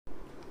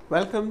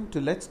Welcome to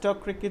Let's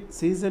Talk Cricket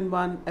Season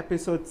 1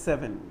 Episode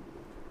 7.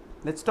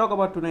 Let's talk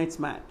about tonight's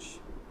match.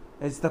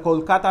 It's the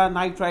Kolkata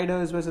Knight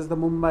Riders versus the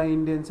Mumbai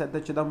Indians at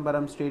the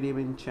Chidambaram Stadium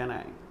in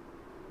Chennai.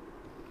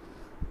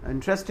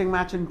 Interesting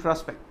match in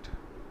prospect.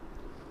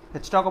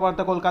 Let's talk about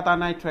the Kolkata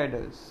Knight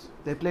Riders.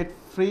 They played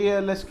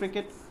fearless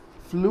cricket,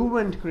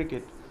 fluent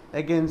cricket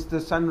against the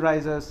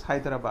Sunrisers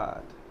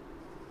Hyderabad.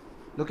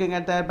 Looking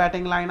at their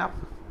batting lineup,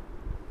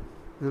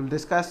 we will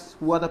discuss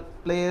who are the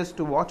players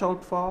to watch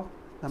out for,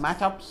 the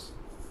matchups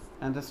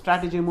and the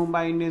strategy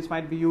Mumbai Indians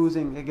might be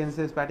using against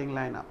this batting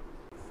lineup.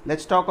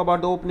 Let's talk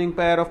about the opening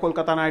pair of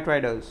Kolkata Knight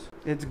Riders.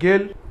 It's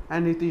Gill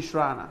and Nitish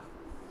Rana.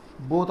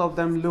 Both of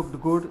them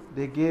looked good.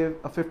 They gave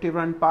a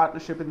 50-run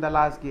partnership in the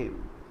last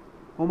game.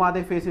 Whom are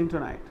they facing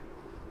tonight?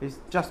 It's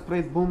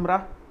Jasprit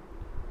Bumrah,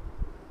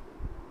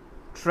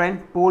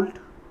 Trent Boult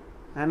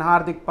and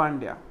Hardik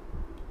Pandya.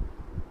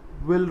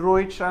 Will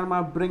Rohit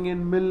Sharma bring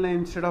in Milne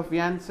instead of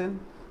Jansen?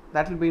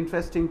 That will be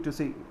interesting to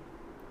see.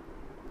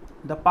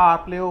 The power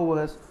play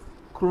overs,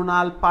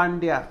 Krunal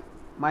Pandya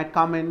might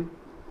come in,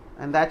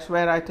 and that's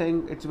where I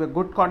think it's a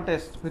good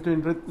contest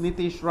between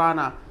Nitish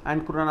Rana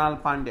and Krunal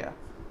Pandya.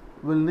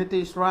 Will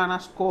Nitish Rana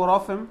score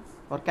off him,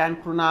 or can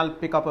Krunal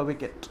pick up a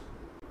wicket?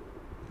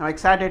 I'm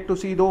excited to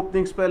see the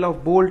opening spell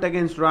of Boult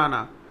against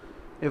Rana.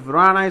 If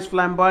Rana is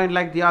flamboyant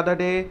like the other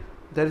day,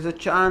 there is a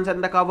chance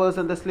at the covers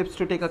and the slips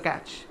to take a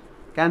catch.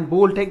 Can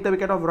Boult take the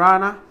wicket of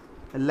Rana?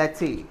 Let's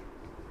see.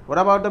 What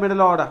about the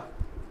middle order?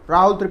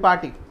 Rahul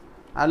Tripathi.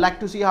 I'd like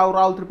to see how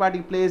Rahul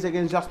Tripathi plays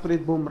against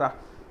Jasprit Bumrah.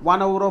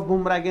 1 over of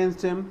Bumrah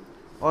against him,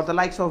 or the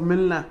likes of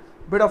Milne.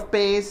 Bit of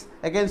pace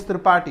against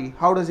Tripathi.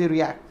 How does he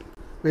react?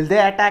 Will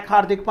they attack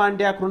Hardik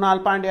Pandya,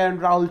 Krunal Pandya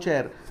and Rahul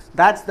Chair?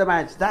 That's the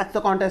match. That's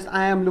the contest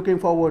I am looking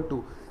forward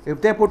to.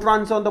 If they put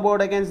runs on the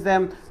board against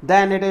them,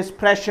 then it is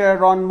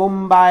pressure on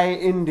Mumbai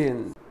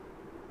Indians.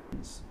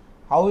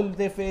 How will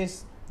they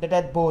face the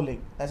death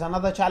bowling? That's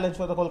another challenge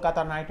for the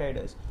Kolkata Knight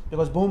Riders,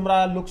 because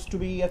Bumrah looks to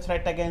be a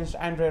threat against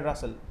Andre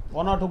Russell.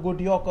 1 or 2 good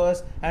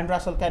Yorkers and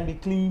Russell can be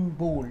clean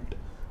bowled.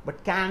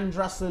 But can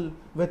Russell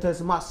with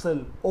his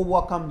muscle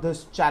overcome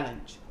this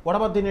challenge? What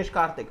about Dinesh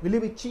Karthik? Will he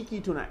be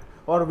cheeky tonight,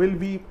 or will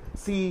we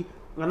see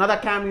another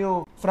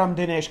cameo from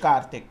Dinesh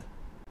Karthik?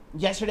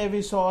 Yesterday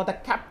we saw the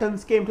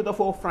captains came to the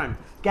forefront.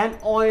 Can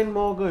Eoin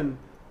Morgan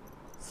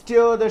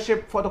steer the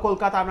ship for the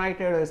Kolkata Knight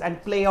Riders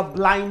and play a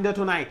blinder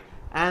tonight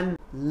and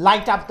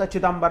light up the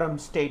Chidambaram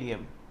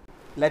Stadium?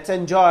 Let's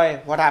enjoy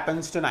what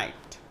happens tonight.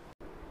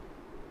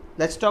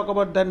 Let's talk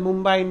about the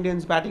Mumbai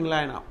Indians batting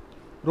lineup.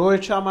 Rohit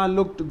Sharma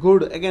looked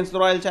good against the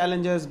Royal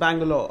Challengers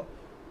Bangalore.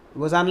 He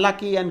was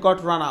unlucky and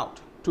got run out.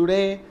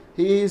 Today,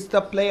 he is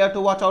the player to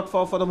watch out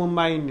for the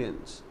Mumbai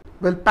Indians.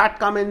 Will Pat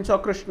Cummins or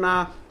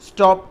Krishna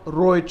stop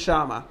Rohit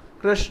Sharma?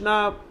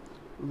 Krishna,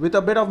 with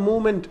a bit of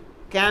movement,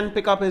 can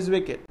pick up his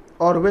wicket.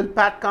 Or will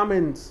Pat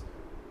Cummins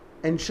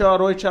ensure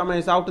Rohit Sharma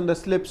is out in the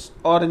slips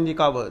or in the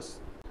covers?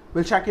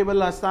 Will Shakib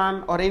Al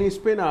Hasan or any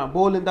spinner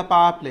bowl in the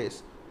power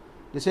plays?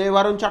 They say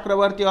Varun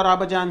Chakravarti or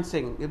Harbhajan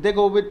Singh. If they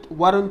go with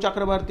Varun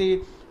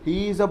Chakravarti,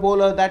 he is a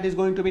bowler that is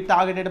going to be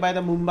targeted by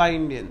the Mumbai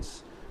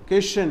Indians.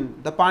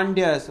 Kishan, the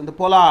Pandyas and the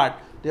Pollard,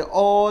 they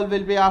all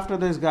will be after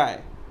this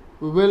guy.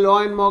 Will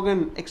Eoin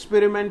Morgan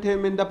experiment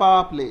him in the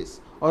power plays,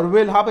 or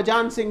will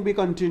Harbhajan Singh be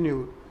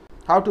continued?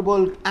 How to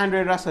bowl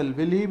Andre Russell?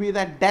 Will he be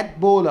that death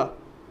bowler?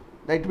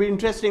 It will be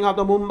interesting how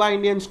the Mumbai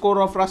Indians score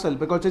off Russell,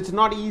 because it's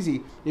not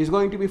easy. He's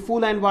going to be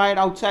full and wide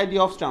outside the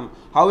off stump.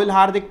 How will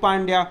Hardik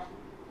Pandya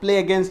play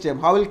against him?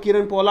 How will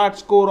Kieron Pollard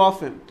score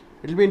off him?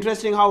 It will be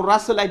interesting how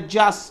Russell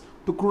adjusts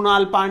to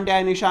Krunal Pandya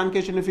and Ishan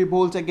Kishan if he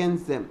bowls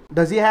against them.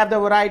 Does he have the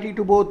variety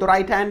to both the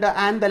right-hander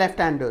and the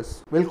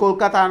left-handers? Will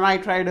Kolkata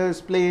Knight Riders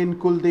play in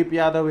Kuldeep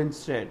Yadav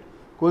instead?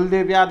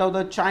 Kuldeep Yadav,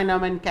 the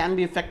Chinaman, can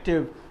be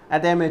effective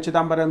at the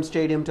Chidambaram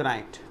Stadium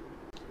tonight.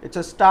 It's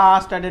a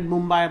star-studded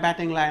Mumbai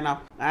batting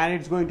lineup, and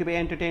it's going to be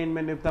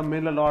entertainment if the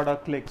middle order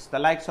clicks. The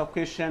likes of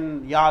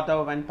Kishan,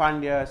 Yadav and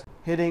Pandyas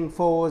hitting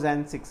 4s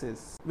and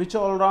 6s. Which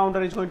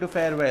all-rounder is going to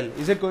fare well?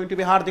 Is it going to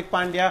be Hardik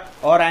Pandya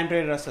or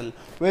Andre Russell?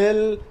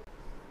 Will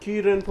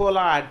Kieron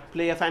Pollard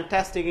play a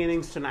fantastic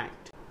innings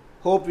tonight?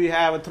 Hope we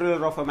have a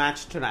thriller of a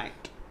match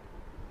tonight.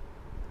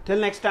 Till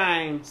next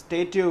time,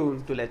 stay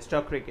tuned to Let's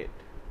Talk Cricket.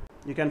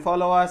 You can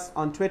follow us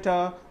on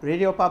Twitter,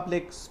 Radio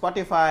Public,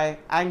 Spotify,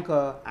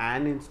 Anchor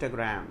and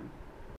Instagram.